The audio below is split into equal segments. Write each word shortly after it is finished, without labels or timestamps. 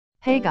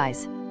Hey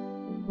guys!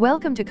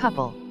 Welcome to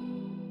Couple.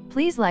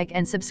 Please like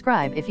and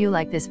subscribe if you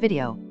like this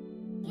video.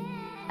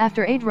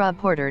 After aide Rob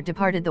Porter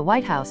departed the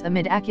White House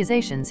amid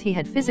accusations he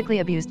had physically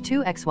abused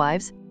two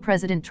ex-wives,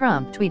 President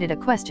Trump tweeted a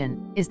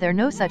question: "Is there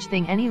no such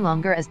thing any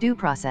longer as due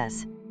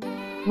process?"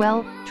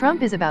 Well,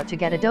 Trump is about to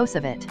get a dose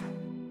of it.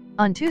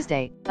 On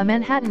Tuesday, a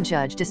Manhattan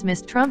judge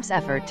dismissed Trump's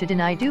effort to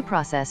deny due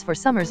process for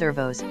Summer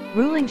Zervos,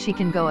 ruling she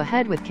can go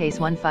ahead with case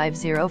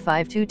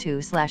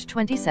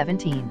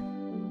 150522/2017.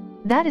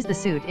 That is the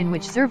suit in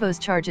which Zervos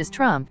charges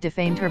Trump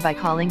defamed her by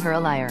calling her a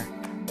liar.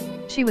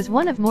 She was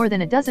one of more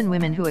than a dozen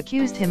women who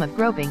accused him of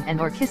groping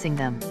and/or kissing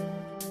them.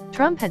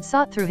 Trump had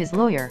sought through his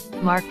lawyer,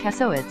 Mark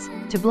Kasowitz,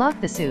 to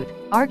block the suit,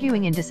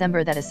 arguing in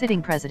December that a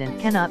sitting president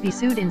cannot be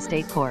sued in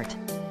state court.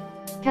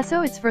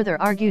 Kasowitz further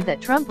argued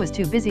that Trump was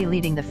too busy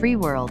leading the free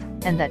world,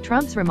 and that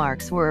Trump's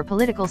remarks were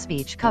political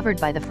speech covered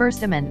by the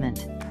First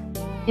Amendment.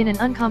 In an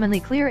uncommonly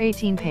clear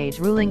 18-page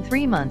ruling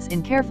 3 months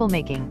in careful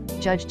making,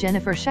 Judge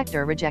Jennifer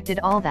Schechter rejected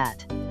all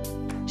that.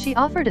 She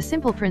offered a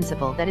simple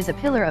principle that is a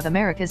pillar of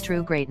America's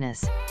true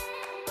greatness.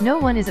 No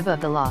one is above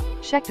the law,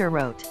 Schechter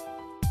wrote.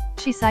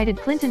 She cited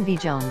Clinton v.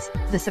 Jones,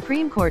 the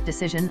Supreme Court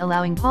decision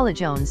allowing Paula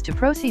Jones to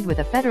proceed with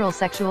a federal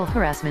sexual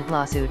harassment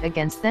lawsuit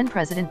against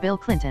then-President Bill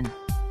Clinton.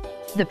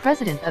 The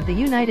President of the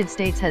United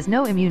States has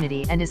no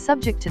immunity and is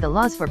subject to the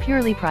laws for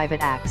purely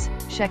private acts,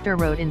 Schechter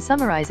wrote in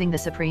summarizing the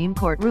Supreme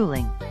Court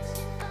ruling.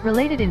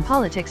 Related in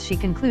politics, she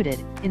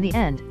concluded, in the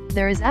end,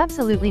 there is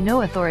absolutely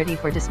no authority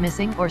for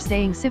dismissing or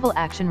staying civil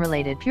action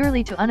related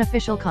purely to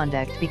unofficial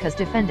conduct because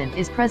defendant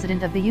is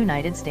President of the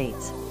United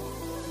States.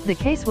 The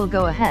case will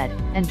go ahead,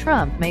 and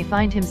Trump may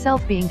find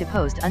himself being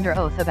deposed under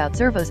oath about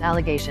Zervos'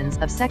 allegations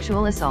of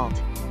sexual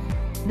assault.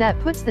 That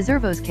puts the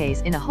Zervos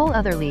case in a whole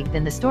other league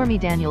than the Stormy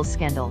Daniels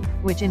scandal,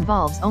 which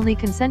involves only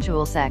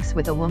consensual sex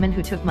with a woman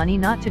who took money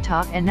not to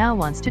talk and now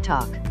wants to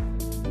talk.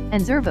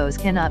 And Zervos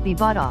cannot be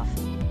bought off.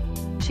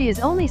 She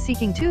is only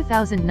seeking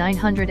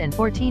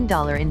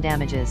 $2,914 in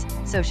damages,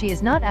 so she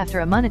is not after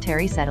a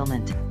monetary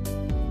settlement.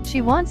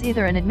 She wants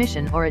either an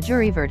admission or a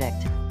jury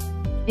verdict.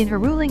 In her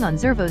ruling on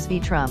Zervos v.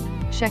 Trump,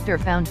 Schechter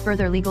found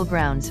further legal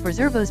grounds for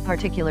Zervos'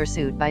 particular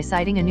suit by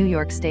citing a New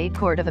York State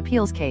Court of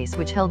Appeals case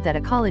which held that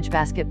a college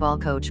basketball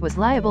coach was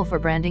liable for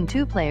branding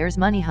two players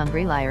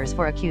money-hungry liars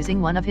for accusing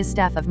one of his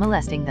staff of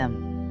molesting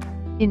them.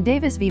 In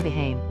Davis v.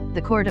 Bahame,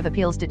 the Court of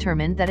Appeals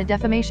determined that a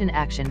defamation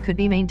action could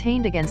be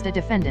maintained against a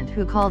defendant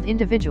who called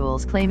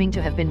individuals claiming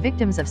to have been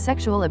victims of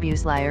sexual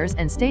abuse liars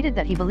and stated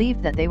that he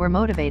believed that they were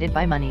motivated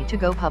by money to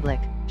go public,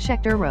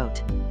 Schechter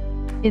wrote.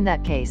 In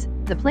that case,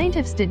 the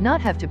plaintiffs did not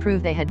have to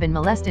prove they had been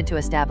molested to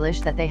establish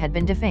that they had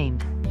been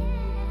defamed.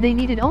 They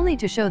needed only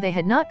to show they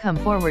had not come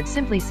forward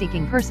simply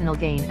seeking personal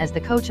gain, as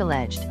the coach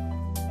alleged.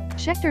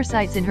 Schechter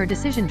cites in her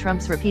decision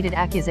Trump's repeated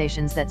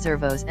accusations that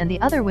Zervos and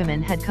the other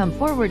women had come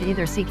forward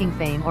either seeking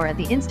fame or at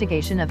the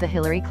instigation of the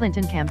Hillary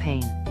Clinton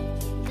campaign.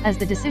 As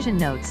the decision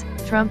notes,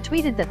 Trump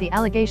tweeted that the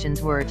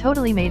allegations were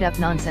totally made-up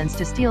nonsense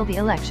to steal the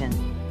election.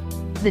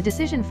 The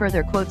decision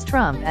further quotes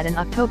Trump at an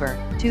October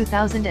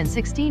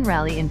 2016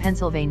 rally in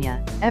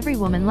Pennsylvania: "Every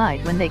woman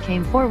lied when they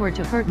came forward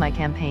to hurt my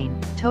campaign,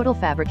 total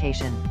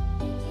fabrication.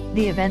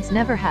 The events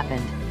never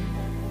happened.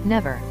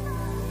 Never.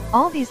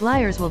 All these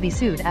liars will be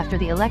sued after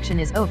the election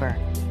is over."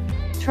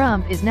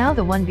 Trump is now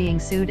the one being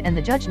sued, and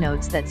the judge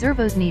notes that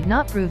Zervos need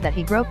not prove that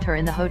he groped her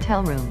in the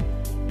hotel room.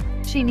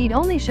 She need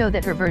only show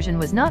that her version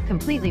was not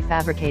completely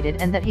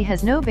fabricated and that he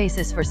has no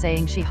basis for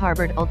saying she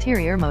harbored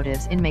ulterior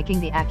motives in making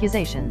the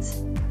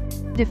accusations.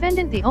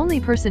 Defendant, the only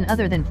person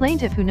other than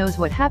plaintiff who knows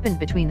what happened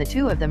between the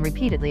two of them,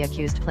 repeatedly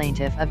accused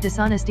plaintiff of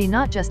dishonesty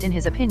not just in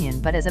his opinion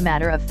but as a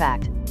matter of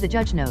fact, the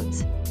judge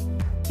notes.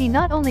 He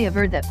not only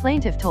averred that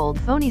plaintiff told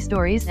phony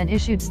stories and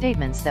issued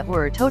statements that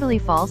were totally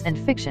false and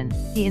fiction,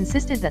 he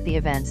insisted that the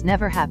events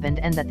never happened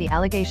and that the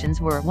allegations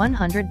were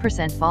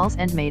 100% false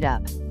and made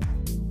up.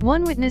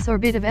 One witness or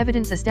bit of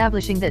evidence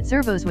establishing that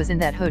Zervos was in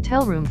that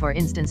hotel room, for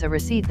instance a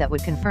receipt that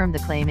would confirm the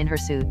claim in her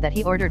suit that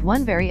he ordered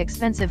one very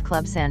expensive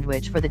club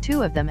sandwich for the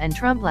two of them, and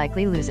Trump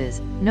likely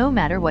loses, no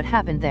matter what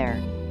happened there.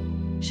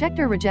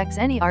 Schechter rejects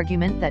any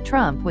argument that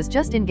Trump was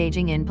just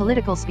engaging in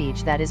political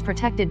speech that is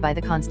protected by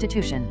the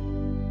Constitution.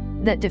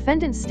 That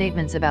defendant's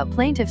statements about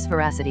plaintiff's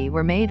veracity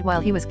were made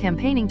while he was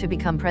campaigning to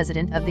become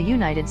President of the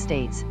United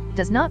States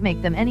does not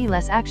make them any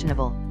less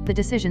actionable, the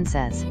decision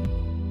says.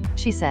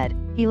 She said,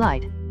 "He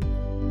lied.